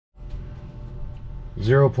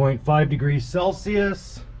0.5 degrees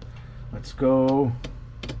Celsius. Let's go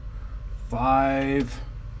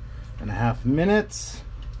 5.5 minutes.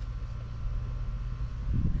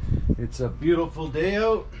 It's a beautiful day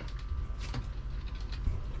out.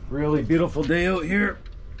 Really beautiful day out here.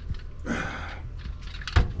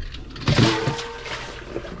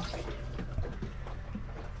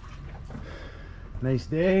 Nice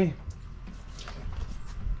day.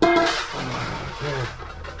 Okay.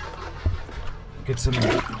 Get some.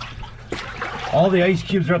 All the ice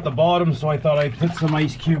cubes are at the bottom, so I thought I'd put some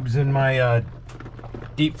ice cubes in my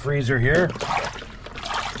deep freezer here.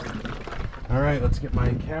 All right, let's get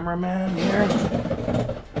my cameraman here.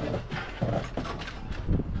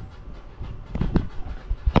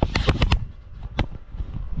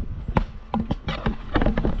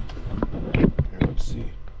 Let's see.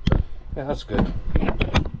 Yeah, that's good.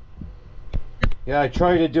 Yeah, I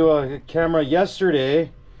tried to do a camera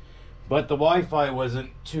yesterday, but the Wi-Fi wasn't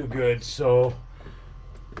too good, so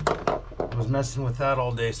I was messing with that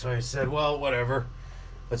all day. So I said, well, whatever.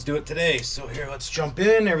 Let's do it today. So here, let's jump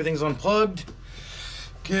in. Everything's unplugged.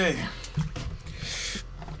 Okay.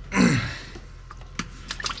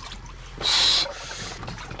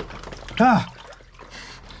 Ah.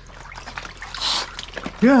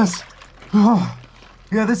 Yes. Oh.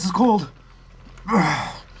 Yeah, this is cold.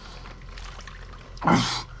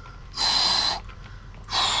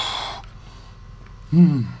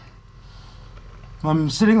 I'm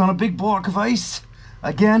sitting on a big block of ice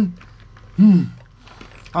again.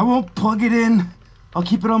 I won't plug it in. I'll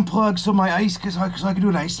keep it unplugged so my ice, because I can do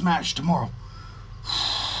an ice smash tomorrow.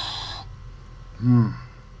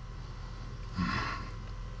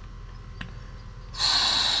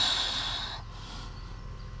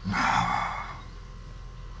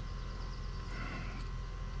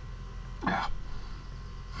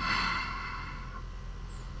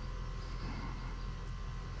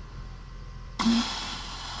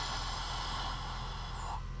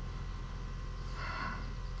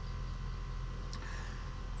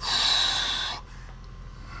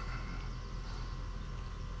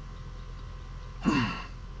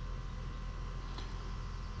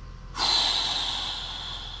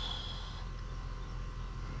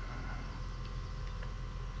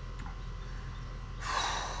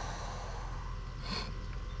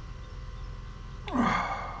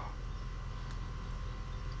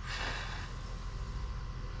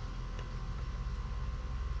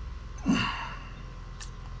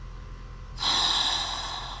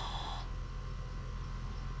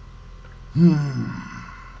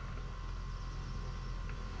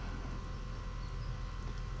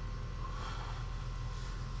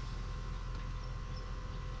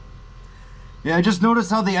 Yeah, I just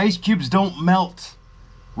noticed how the ice cubes don't melt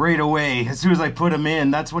right away as soon as I put them in.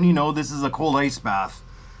 That's when you know this is a cold ice bath.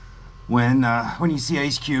 When you see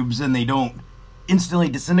ice cubes and they don't instantly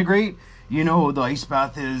disintegrate, you know the ice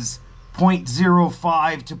bath is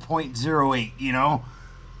 0.05 to 0.08, you know?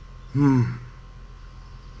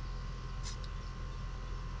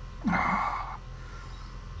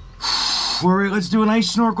 Alright, let's do an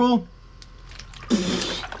ice snorkel.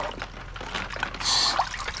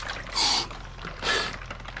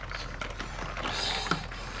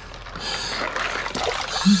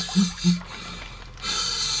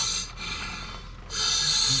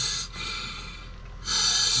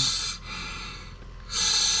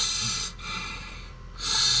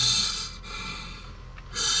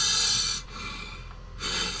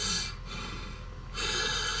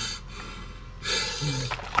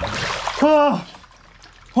 Oh,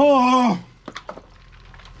 oh,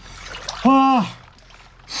 oh,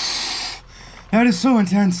 that is so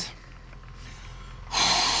intense.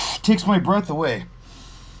 Takes my breath away.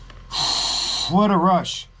 What a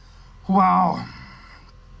rush. Wow.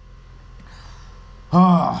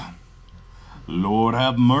 Ah, Lord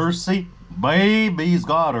have mercy. Baby's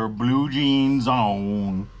got her blue jeans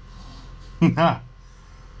on.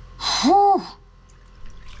 Whew.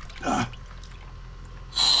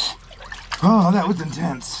 Oh, that was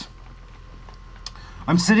intense.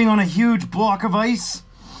 I'm sitting on a huge block of ice,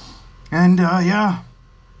 and yeah.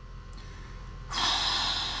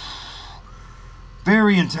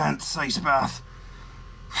 Very intense ice bath.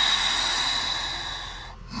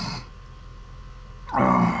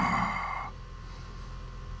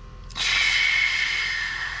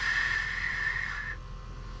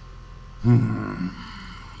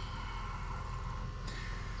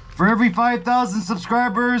 For every 5,000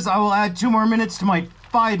 subscribers, I will add 2 more minutes to my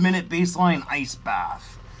 5-minute baseline ice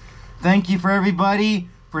bath. Thank you for everybody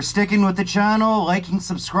for sticking with the channel, liking,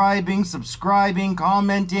 subscribing,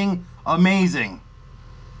 commenting. Amazing.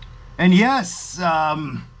 And yes,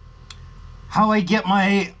 how I get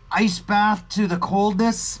my ice bath to the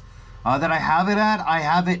coldness that I have it at. I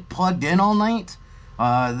have it plugged in all night.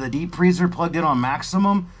 The deep freezer plugged in on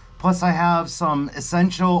maximum. Plus I have some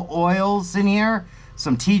essential oils in here.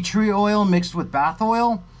 Some tea tree oil mixed with bath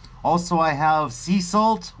oil. Also I have sea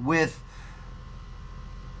salt with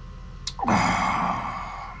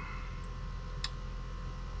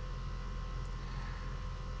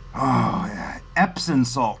Epsom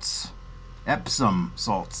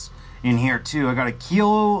salts in here too. I got a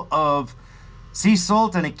kilo of sea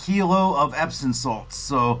salt and a kilo of Epsom salts.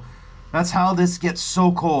 So that's how this gets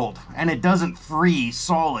so cold, and it doesn't freeze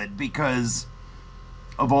solid because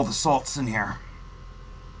of all the salts in here.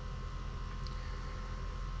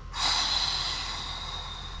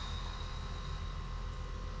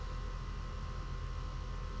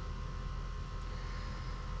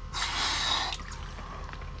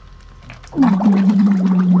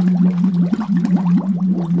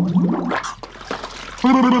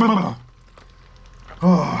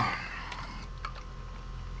 Oh.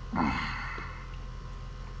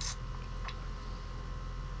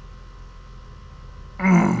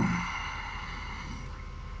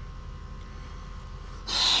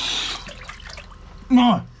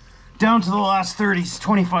 No, down to the last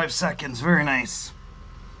 25 seconds. Very nice.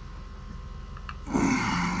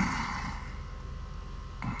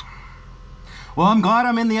 Well, I'm glad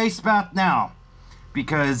I'm in the ice bath now,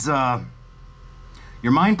 because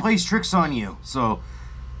your mind plays tricks on you. So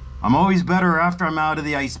I'm always better after I'm out of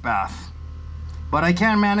the ice bath. But I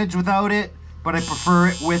can manage without it, but I prefer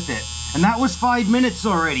it with it. And that was 5 minutes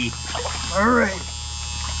already. All right.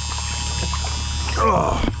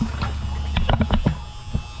 Ugh.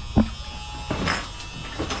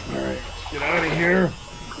 All right, let's get out of here.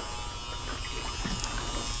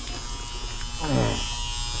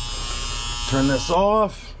 Turn this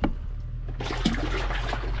off.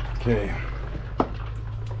 Okay.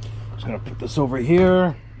 Just gonna put this over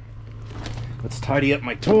here. Let's tidy up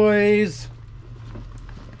my toys.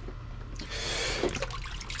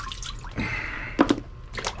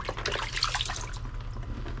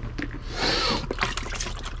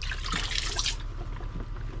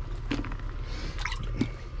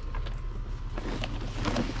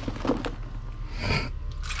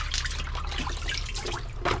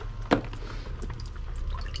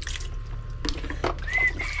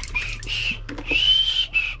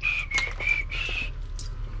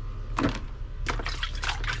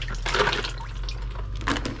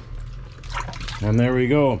 And there we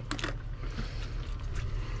go.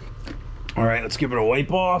 All right, let's give it a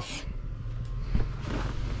wipe off.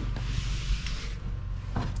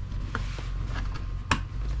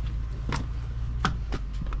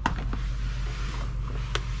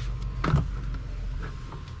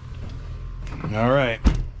 All right,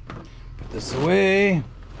 put this away.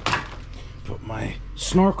 Put my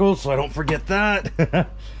snorkel so I don't forget that.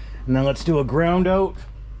 And then let's do a ground out.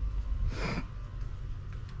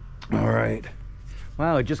 All right.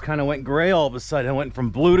 Wow, it just kind of went gray all of a sudden. It went from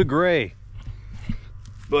blue to gray.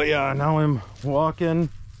 But yeah, now I'm walking.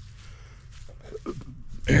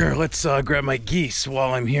 Here, let's grab my geese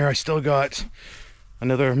while I'm here. I still got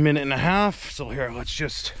another minute and a half. So here, let's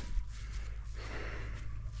just...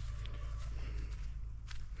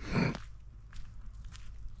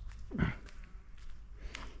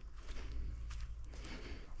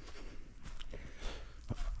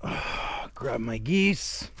 grab my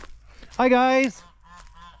geese. Hi guys.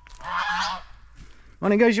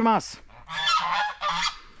 Onegaishimasu.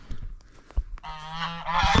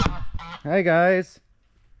 Hi guys.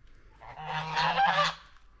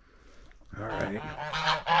 All right.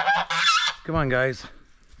 Come on guys.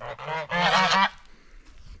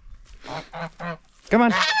 Come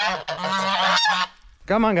on.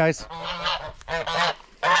 Come on guys.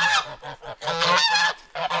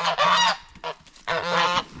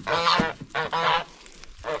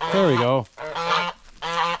 There we go.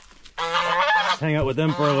 Just hang out with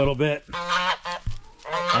them for a little bit.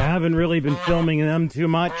 I haven't really been filming them too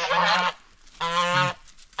much.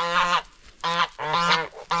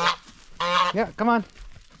 Yeah, come on.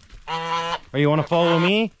 Or you want to follow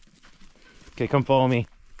me? Okay, come follow me.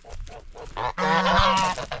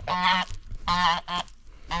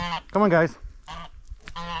 Come on, guys.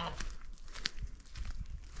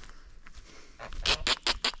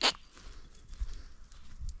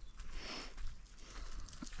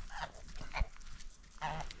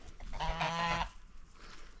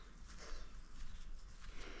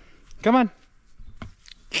 Come on.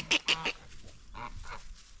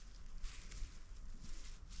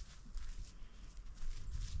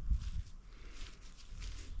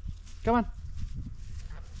 Come on.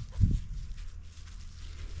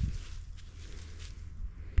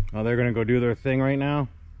 Oh, they're gonna go do their thing right now.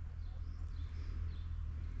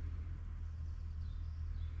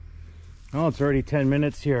 Oh, it's already 10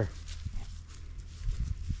 minutes here.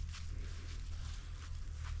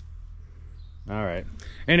 All right.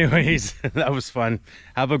 Anyways, that was fun.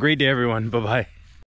 Have a great day, everyone. Bye-bye.